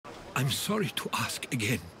I'm sorry to ask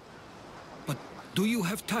again, but do you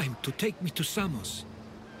have time to take me to Samos?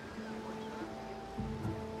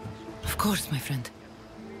 Of course, my friend.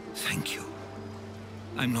 Thank you.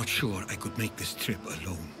 I'm not sure I could make this trip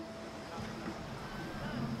alone.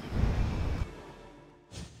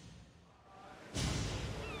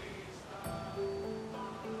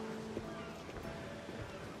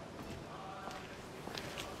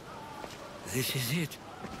 This is it.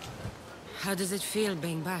 How does it feel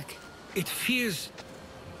being back? It feels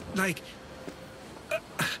like...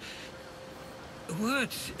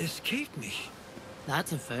 words escape me.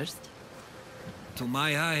 That's a first. To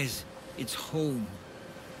my eyes, it's home.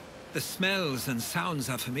 The smells and sounds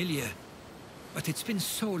are familiar, but it's been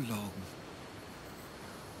so long.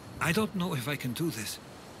 I don't know if I can do this.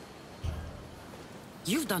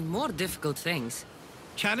 You've done more difficult things.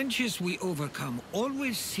 Challenges we overcome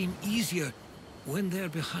always seem easier when they're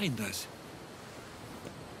behind us.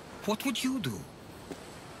 What would you do?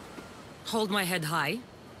 Hold my head high,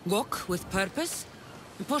 walk with purpose,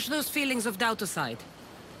 and push those feelings of doubt aside.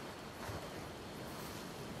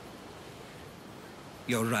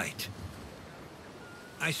 You're right.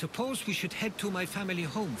 I suppose we should head to my family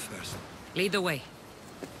home first. Lead the way.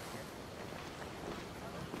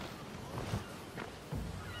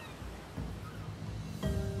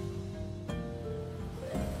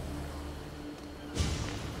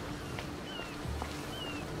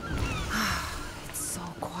 It's so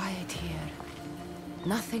quiet here.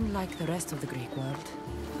 Nothing like the rest of the Greek world.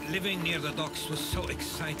 Living near the docks was so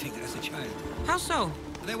exciting as a child. How so?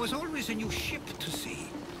 There was always a new ship to see,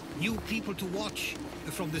 new people to watch.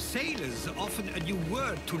 From the sailors, often a new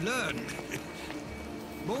word to learn.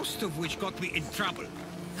 Most of which got me in trouble.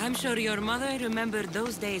 I'm sure your mother remembered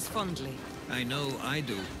those days fondly. I know I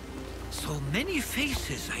do. So many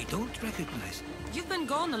faces I don't recognize. You've been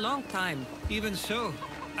gone a long time. Even so,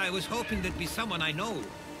 I was hoping there'd be someone I know.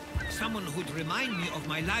 Someone who'd remind me of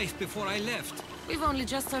my life before I left. We've only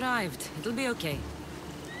just arrived. It'll be okay.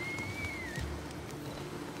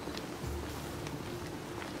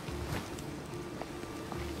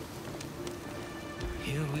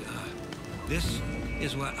 Here we are. This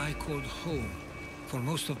is where I called home for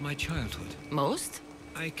most of my childhood. Most?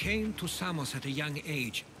 I came to Samos at a young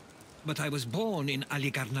age, but I was born in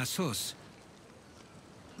Aligarnassos.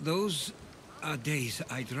 Those are days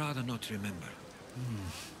I'd rather not remember.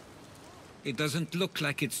 It doesn't look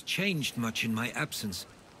like it's changed much in my absence.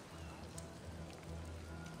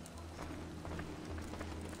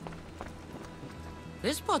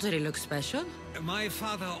 This pottery looks special. My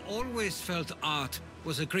father always felt art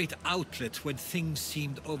was a great outlet when things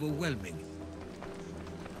seemed overwhelming.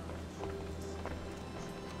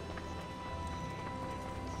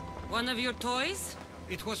 One of your toys?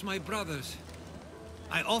 It was my brother's.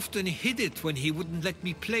 I often hid it when he wouldn't let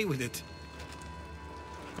me play with it.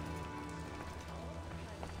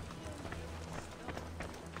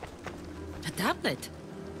 A tablet?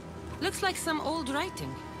 Looks like some old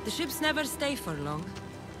writing. The ships never stay for long.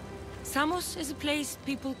 Samos is a place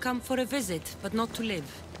people come for a visit, but not to live.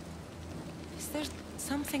 Is there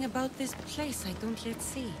something about this place I don't yet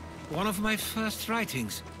see? One of my first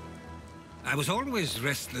writings. I was always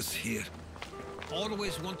restless here.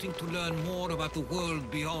 Always wanting to learn more about the world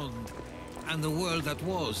beyond, and the world that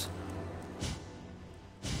was.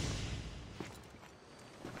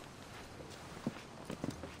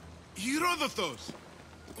 Herodotos!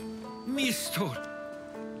 Mistor!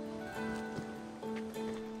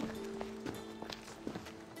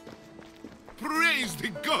 Praise the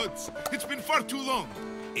gods! It's been far too long.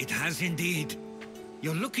 It has indeed.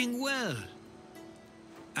 You're looking well.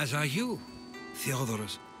 As are you,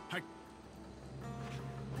 Theodoros.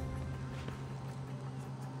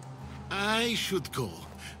 I should go.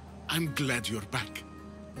 I'm glad you're back.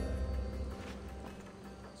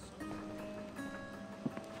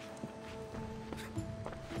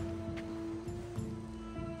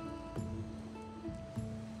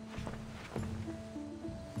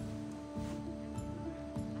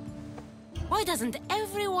 Why doesn't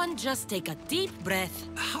everyone just take a deep breath?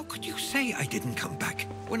 How could you say I didn't come back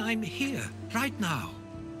when I'm here, right now?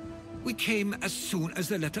 We came as soon as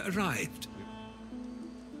the letter arrived.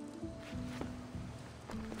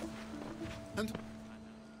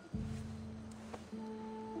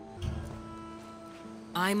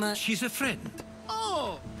 And She's a friend.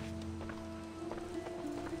 oh!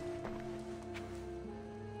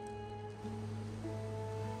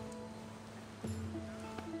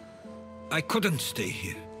 I couldn't stay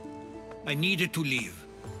here. I needed to leave.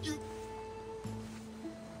 You...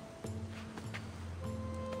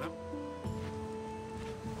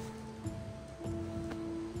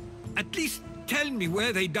 At least tell me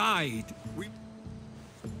where they died.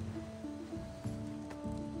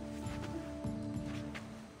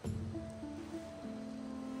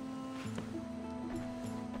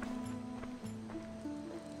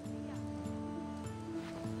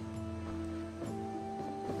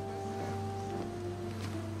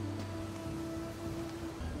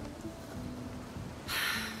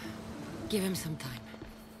 Give him some time.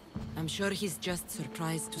 I'm sure he's just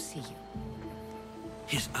surprised to see you.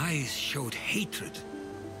 His eyes showed hatred.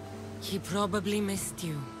 He probably missed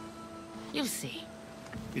you. You'll see.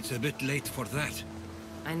 It's a bit late for that.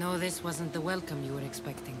 I know this wasn't the welcome you were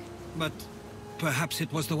expecting. But perhaps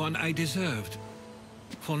it was the one I deserved.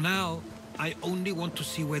 For now, I only want to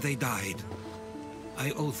see where they died.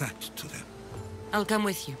 I owe that to them. I'll come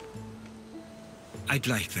with you. I'd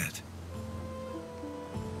like that.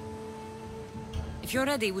 If you're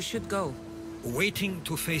ready, we should go. Waiting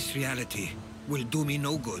to face reality will do me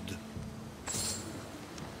no good.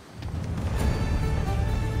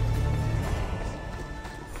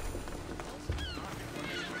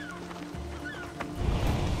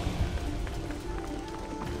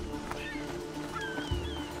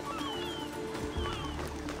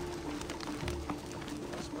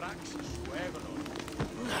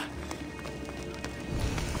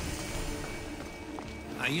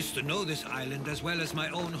 I used to know this island as well as my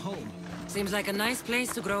own home. Seems like a nice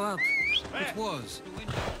place to grow up. It was.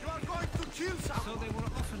 You are going to kill someone! So they were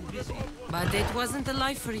often busy. But it wasn't a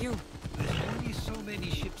life for you. There's only so many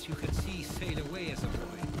ships you can see sail away as a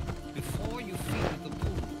boy, before you feel the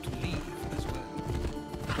pull to leave as well.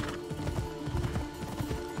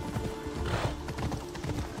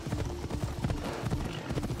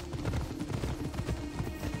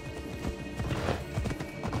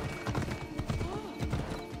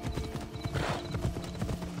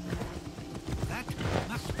 That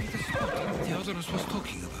must be the spot Theodorus was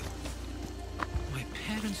talking about. My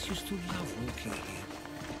parents used to love walking here.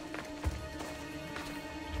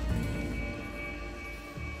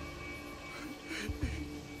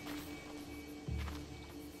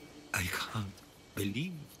 I can't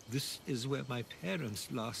believe this is where my parents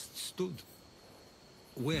last stood.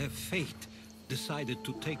 Where fate decided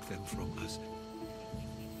to take them from us.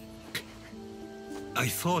 I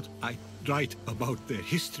thought I'd write about their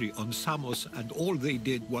history on Samos and all they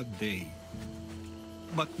did one day.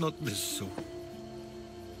 But not this soon.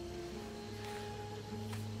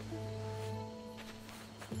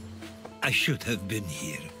 I should have been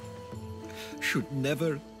here. Should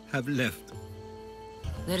never have left.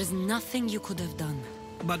 There is nothing you could have done.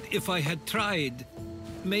 But if I had tried,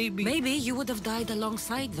 maybe... Maybe you would have died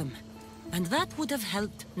alongside them. And that would have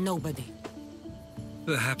helped nobody.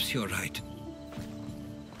 Perhaps you're right.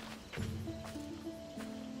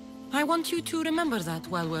 I want you to remember that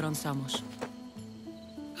while we're on Samos.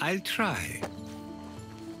 I'll try.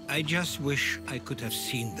 I just wish I could have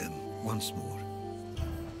seen them once more.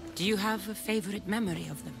 Do you have a favorite memory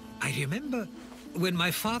of them? I remember when my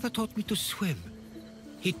father taught me to swim.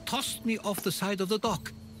 He tossed me off the side of the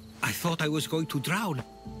dock. I thought I was going to drown,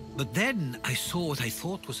 but then I saw what I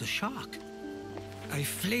thought was a shark. I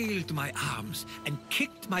flailed my arms and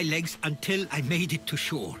kicked my legs until I made it to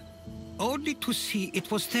shore, only to see it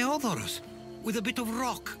was Theodorus, with a bit of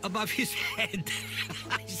rock above his head.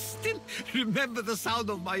 I still remember the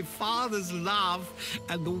sound of my father's laugh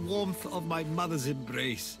and the warmth of my mother's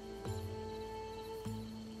embrace.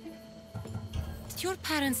 Did your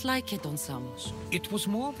parents like it on Samos? It was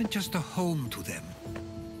more than just a home to them.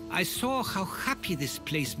 I saw how happy this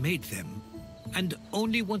place made them, and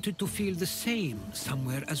only wanted to feel the same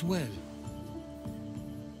somewhere as well.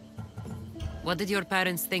 What did your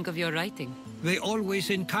parents think of your writing? They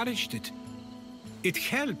always encouraged it. It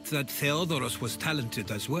helped that Theodorus was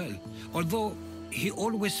talented as well, although he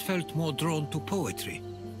always felt more drawn to poetry.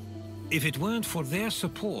 If it weren't for their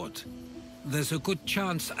support, there's a good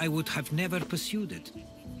chance I would have never pursued it.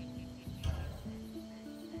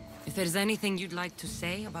 If there's anything you'd like to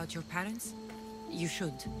say about your parents, you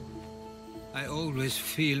should. I always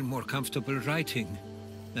feel more comfortable writing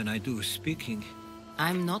than I do speaking.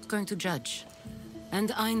 I'm not going to judge.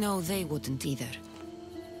 And I know they wouldn't either.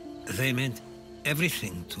 They meant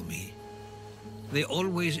everything to me. They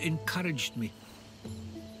always encouraged me.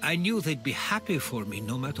 I knew they'd be happy for me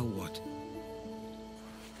no matter what.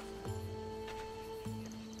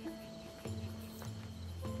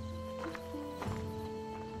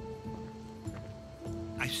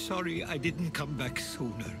 I'm sorry I didn't come back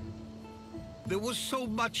sooner. There was so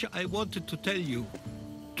much I wanted to tell you,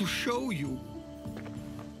 to show you.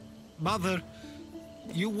 Mother,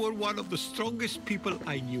 you were one of the strongest people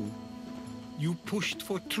I knew. You pushed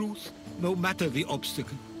for truth, no matter the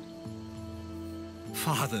obstacle.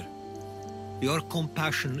 Father, your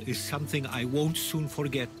compassion is something I won't soon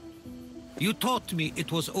forget. You taught me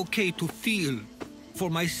it was okay to feel for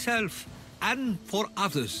myself and for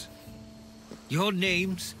others. Your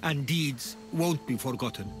names and deeds won't be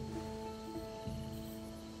forgotten.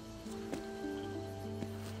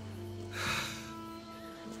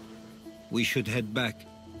 We should head back.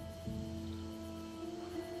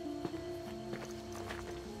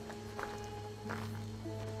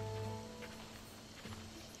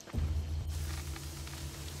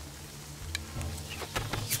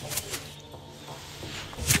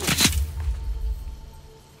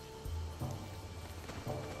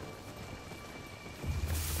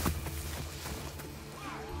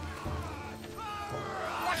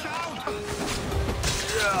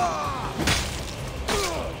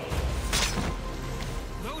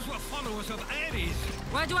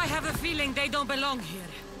 Why do I have a feeling they don't belong here?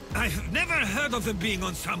 I've never heard of them being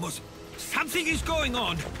on Samos. Something is going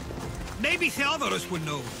on. Maybe Theodorus will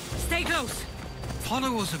know. Stay close.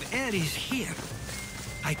 Followers of Ares here?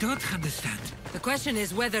 I don't understand. The question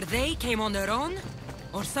is whether they came on their own,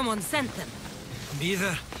 or someone sent them.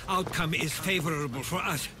 Neither outcome is favorable for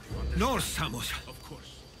us, nor Samos.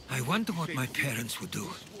 I wonder what my parents would do.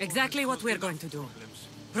 Exactly what we're going to do.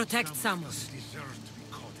 Protect Samos.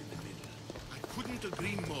 Couldn't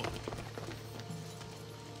agree more.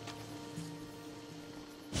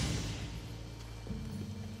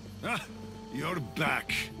 Ah, you're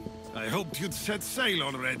back. I hoped you'd set sail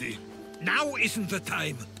already. Now isn't the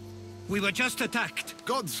time. We were just attacked.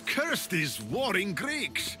 Gods cursed these warring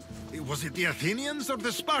Greeks. Was it the Athenians or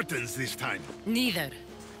the Spartans this time? Neither.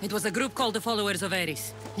 It was a group called the Followers of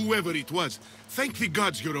Ares. Whoever it was, thank the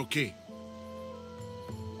gods you're okay.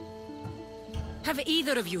 Have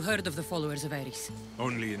either of you heard of the Followers of Ares?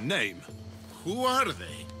 Only in name. Who are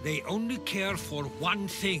they? They only care for one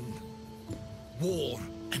thing. War.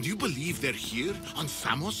 And you believe they're here, on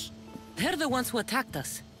Samos? They're the ones who attacked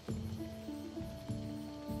us.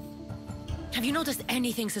 Have you noticed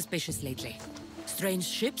anything suspicious lately? Strange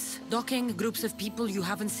ships, docking, groups of people you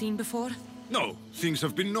haven't seen before? No, things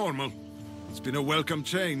have been normal. It's been a welcome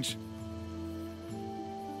change.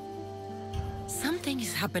 Something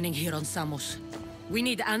is happening here on Samos. We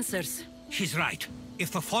need answers. She's right.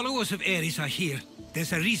 If the followers of Ares are here,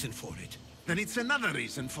 there's a reason for it. Then it's another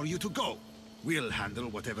reason for you to go. We'll handle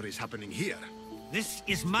whatever is happening here. This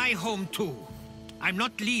is my home too. I'm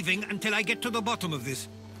not leaving until I get to the bottom of this.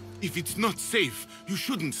 If it's not safe, you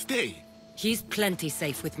shouldn't stay. He's plenty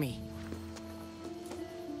safe with me.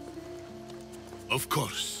 Of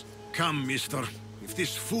course. Come, mister. If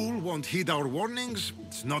this fool won't heed our warnings,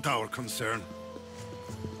 it's not our concern.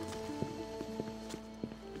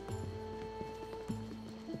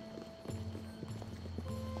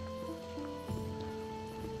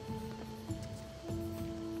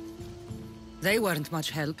 They weren't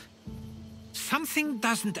much help. Something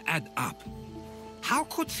doesn't add up. How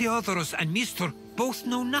could Theodorus and Mr. both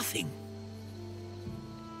know nothing?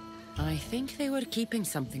 I think they were keeping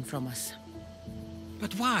something from us.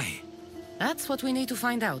 But why? That's what we need to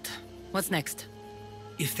find out. What's next?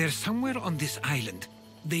 If they're somewhere on this island,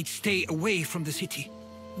 they'd stay away from the city.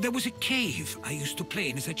 There was a cave I used to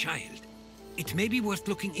play in as a child. It may be worth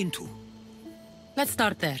looking into. Let's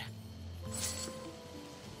start there.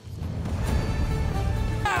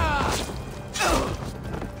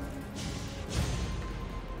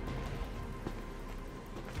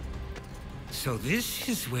 So this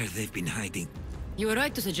is where they've been hiding. You were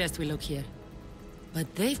right to suggest we look here.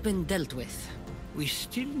 But they've been dealt with. We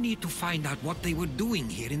still need to find out what they were doing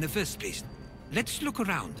here in the first place. Let's look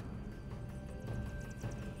around.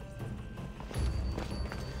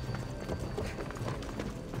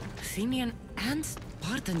 Athenian and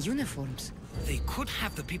Spartan uniforms. They could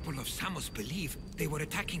have the people of Samos believe they were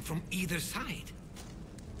attacking from either side.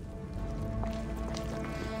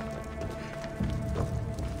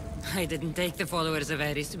 I didn't take the followers of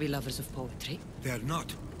Ares to be lovers of poetry. They're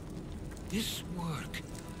not. This work,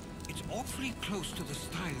 it's awfully close to the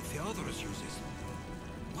style Theodorus uses.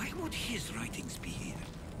 Why would his writings be here?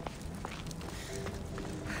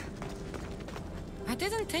 I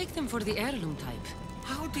didn't take them for the heirloom type.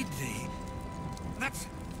 How did they? That's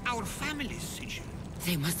our family's sigil.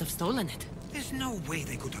 They must have stolen it. There's no way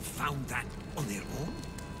they could have found that on their own.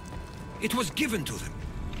 It was given to them.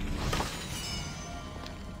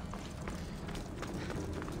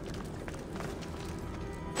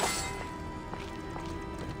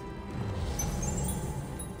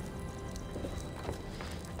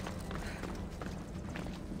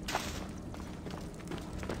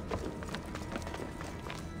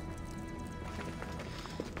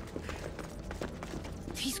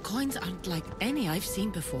 coins aren't like any I've seen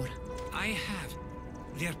before. I have.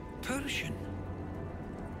 They're Persian.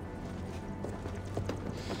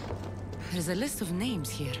 There's a list of names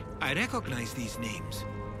here. I recognize these names.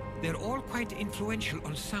 They're all quite influential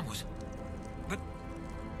on Samos. But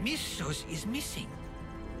Missos is missing.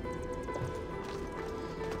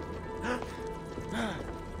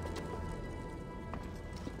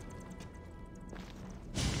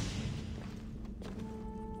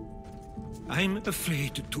 I'm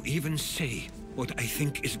afraid to even say what I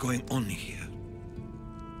think is going on here.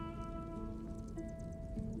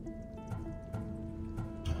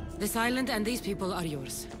 This island and these people are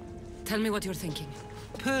yours. Tell me what you're thinking.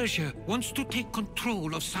 Persia wants to take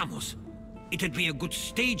control of Samos. It'd be a good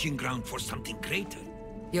staging ground for something greater.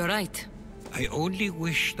 You're right. I only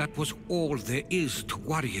wish that was all there is to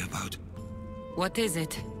worry about. What is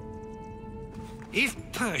it? If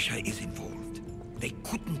Persia is involved, they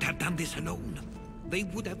couldn't have done this alone. They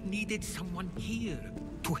would have needed someone here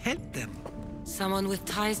to help them. Someone with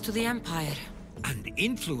ties to the Empire. And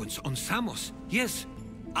influence on Samos, yes.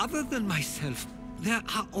 Other than myself, there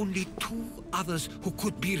are only two others who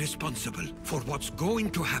could be responsible for what's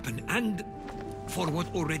going to happen and for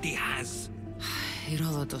what already has.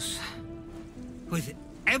 Herodotus. With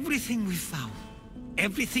everything we've found,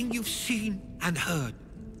 everything you've seen and heard,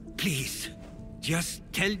 please, just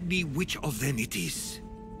tell me which of them it is.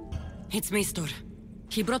 It's Mistor.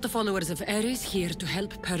 He brought the followers of Ares here to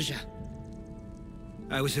help Persia.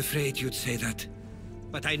 I was afraid you'd say that.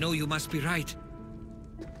 But I know you must be right.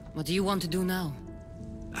 What do you want to do now?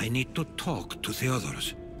 I need to talk to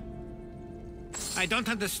Theodorus. I don't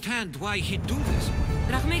understand why he'd do this.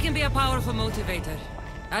 Drachmi can be a powerful motivator,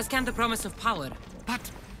 as can the promise of power.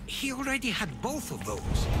 But he already had both of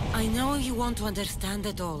those. I know you want to understand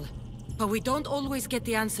it all, but we don't always get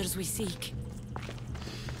the answers we seek.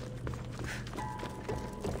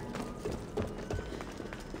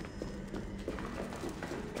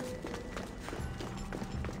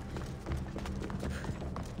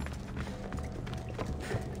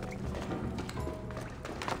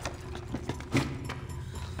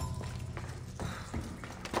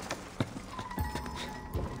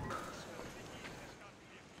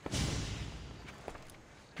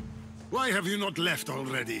 Why have you not left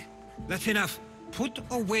already? That's enough. Put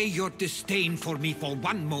away your disdain for me for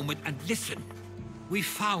one moment and listen. We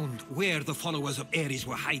found where the followers of Ares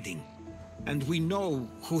were hiding. And we know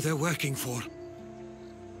who they're working for.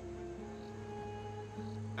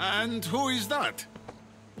 And who is that?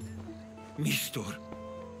 Mistor.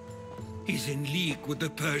 He's in league with the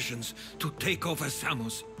Persians to take over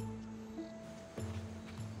Samos.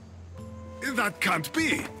 That can't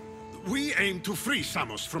be! We aim to free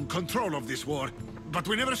Samos from control of this war, but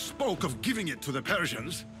we never spoke of giving it to the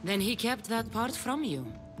Persians. Then he kept that part from you.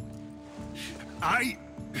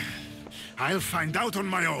 I'll find out on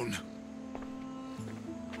my own.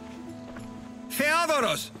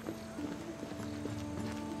 Theodorus!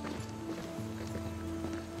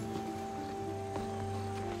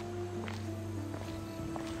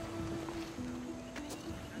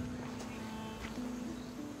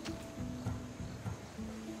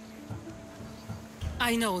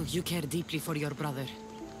 I know you care deeply for your brother,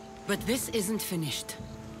 but this isn't finished.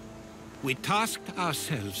 We tasked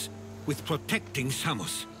ourselves with protecting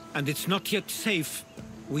Samos, and it's not yet safe.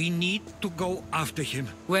 We need to go after him.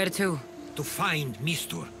 Where to? To find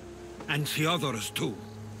Mistor, and Theodorus too.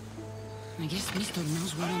 I guess Mistor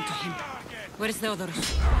knows we're on to him. Where's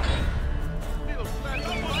Theodorus?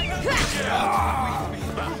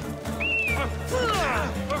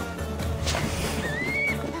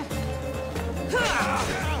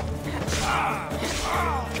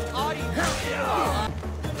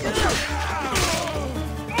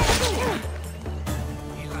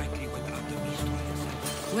 He likely went after Mistor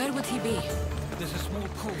himself. Where would he be? There's a small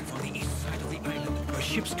cove on the east side of the island where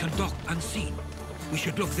ships can dock unseen. We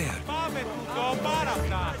should look there.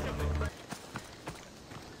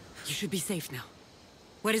 You should be safe now.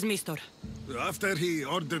 Where is Mistor? After he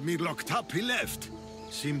ordered me locked up, he left.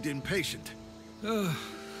 Seemed impatient.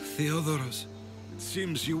 Theodorus. It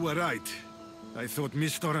seems you were right. I thought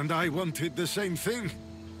Mistor and I wanted the same thing.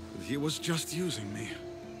 But he was just using me.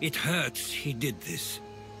 It hurts he did this.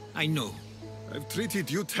 I know. I've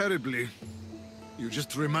treated you terribly. You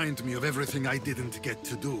just remind me of everything I didn't get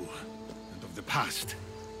to do. And of the past.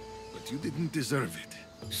 But you didn't deserve it.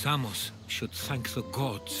 Samos should thank the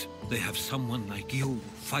gods. They have someone like you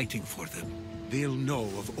fighting for them. They'll know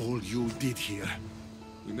of all you did here.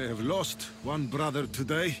 We may have lost one brother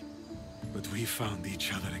today, but we found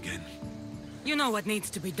each other again. You know what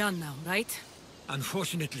needs to be done now, right?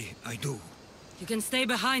 Unfortunately, I do. You can stay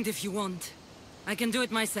behind if you want. I can do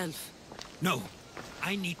it myself. No,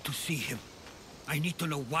 I need to see him. I need to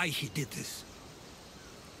know why he did this.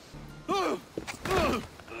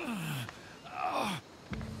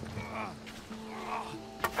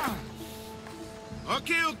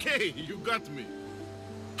 Okay, you got me.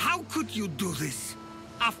 How could you do this?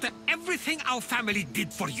 After everything our family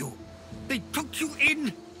did for you. They took you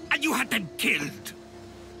in, and you had them killed.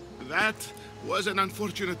 That was an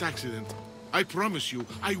unfortunate accident. I promise you,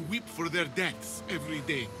 I weep for their deaths every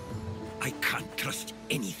day. I can't trust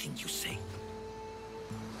anything you say.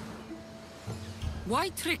 Why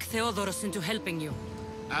trick Theodoros into helping you?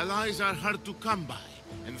 Allies are hard to come by,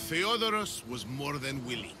 and Theodoros was more than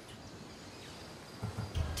willing.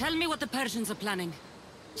 Tell me what the Persians are planning.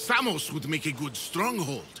 Samos would make a good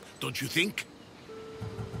stronghold, don't you think?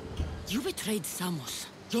 You betrayed Samos,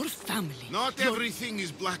 your family. Not everything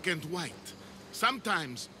is black and white.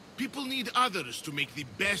 Sometimes, people need others to make the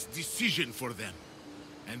best decision for them.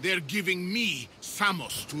 And they're giving me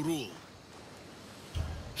Samos to rule.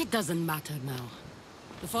 It doesn't matter now.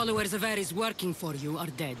 The followers of Ares working for you are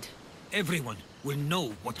dead. Everyone will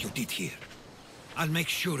know what you did here. I'll make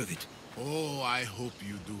sure of it. Oh, I hope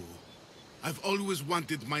you do. I've always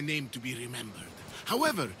wanted my name to be remembered.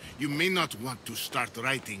 However, you may not want to start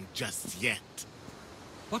writing just yet.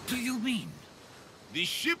 What do you mean? The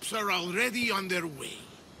ships are already on their way.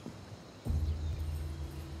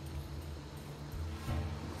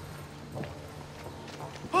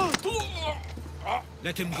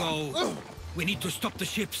 Let him go. We need to stop the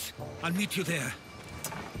ships. I'll meet you there.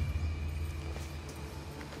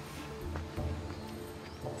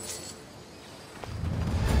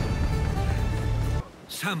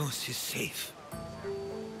 Samos is safe.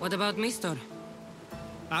 What about Mistor?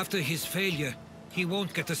 After his failure, he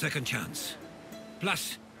won't get a second chance.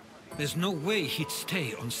 Plus, there's no way he'd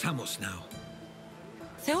stay on Samos now.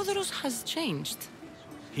 Theodoros has changed.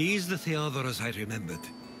 He's the Theodoros I remembered.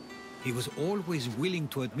 He was always willing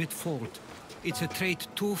to admit fault. It's a trait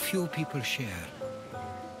too few people share.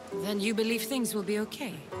 Then you believe things will be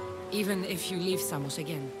okay, even if you leave Samos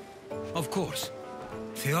again. Of course.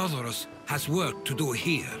 Theodoros has work to do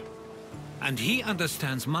here. And he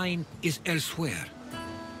understands mine is elsewhere.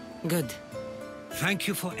 Good. Thank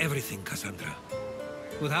you for everything, Cassandra.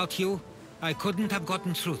 Without you, I couldn't have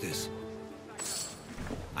gotten through this.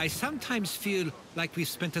 I sometimes feel like we've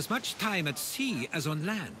spent as much time at sea as on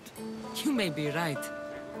land. You may be right.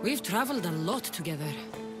 We've traveled a lot together.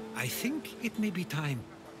 I think it may be time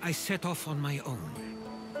I set off on my own.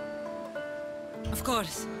 Of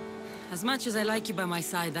course. As much as I like you by my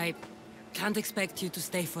side, I can't expect you to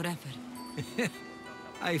stay forever.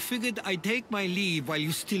 I figured I'd take my leave while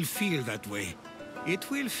you still feel that way. It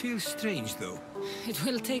will feel strange, though. It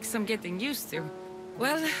will take some getting used to.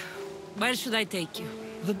 Well, where should I take you?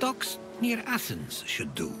 The docks near Athens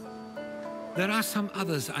should do. There are some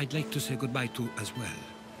others I'd like to say goodbye to as well.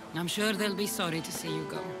 I'm sure they'll be sorry to see you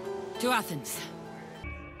go. To Athens.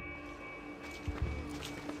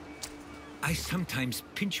 I sometimes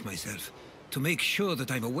pinch myself to make sure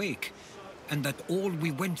that I'm awake, and that all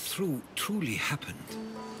we went through truly happened.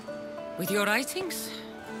 With your writings,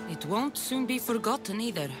 it won't soon be forgotten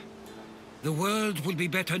either. The world will be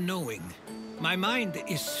better knowing. My mind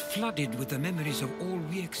is flooded with the memories of all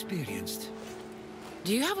we experienced.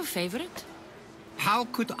 Do you have a favorite? How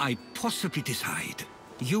could I possibly decide?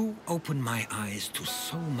 You opened my eyes to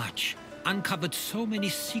so much, uncovered so many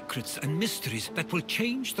secrets and mysteries that will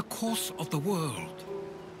change the course of the world.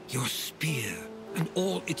 Your spear and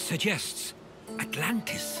all it suggests.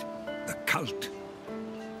 Atlantis, the cult.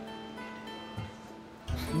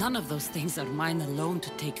 None of those things are mine alone to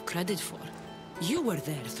take credit for. You were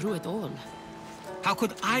there through it all. How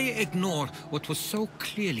could I ignore what was so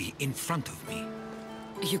clearly in front of me?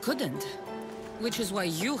 You couldn't. Which is why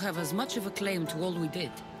you have as much of a claim to all we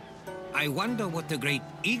did. I wonder what the great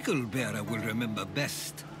Eagle-Bearer will remember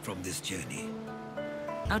best from this journey.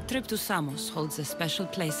 Our trip to Samos holds a special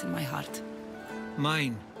place in my heart.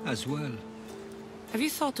 Mine as well. Have you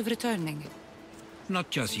thought of returning? Not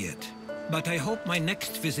just yet, but I hope my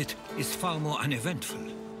next visit is far more uneventful.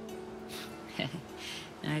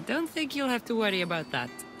 I don't think you'll have to worry about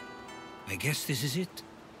that. I guess this is it.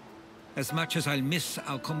 As much as I'll miss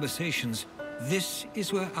our conversations, this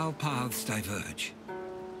is where our paths diverge.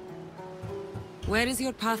 Where is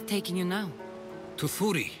your path taking you now? To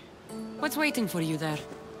Thuri. What's waiting for you there?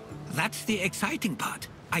 That's the exciting part.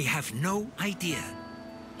 I have no idea.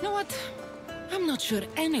 You know what? I'm not sure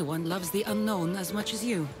anyone loves the unknown as much as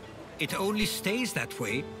you. It only stays that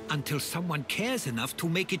way until someone cares enough to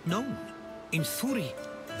make it known. In Thuri,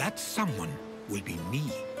 that someone will be me.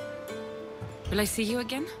 Will I see you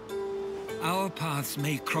again? Our paths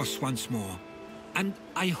may cross once more, and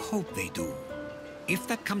I hope they do. If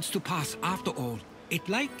that comes to pass after all, it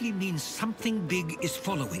likely means something big is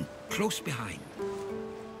following, close behind.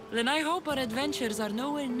 Then I hope our adventures are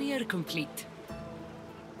nowhere near complete.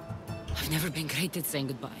 I've never been great at saying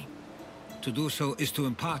goodbye. To do so is to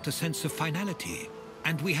impart a sense of finality,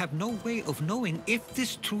 and we have no way of knowing if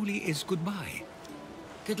this truly is goodbye.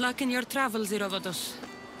 Good luck in your travels, Irovatos.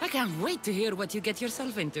 I can't wait to hear what you get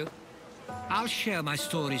yourself into. I'll share my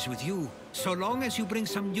stories with you, so long as you bring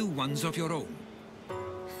some new ones of your own.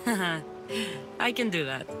 I can do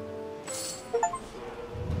that.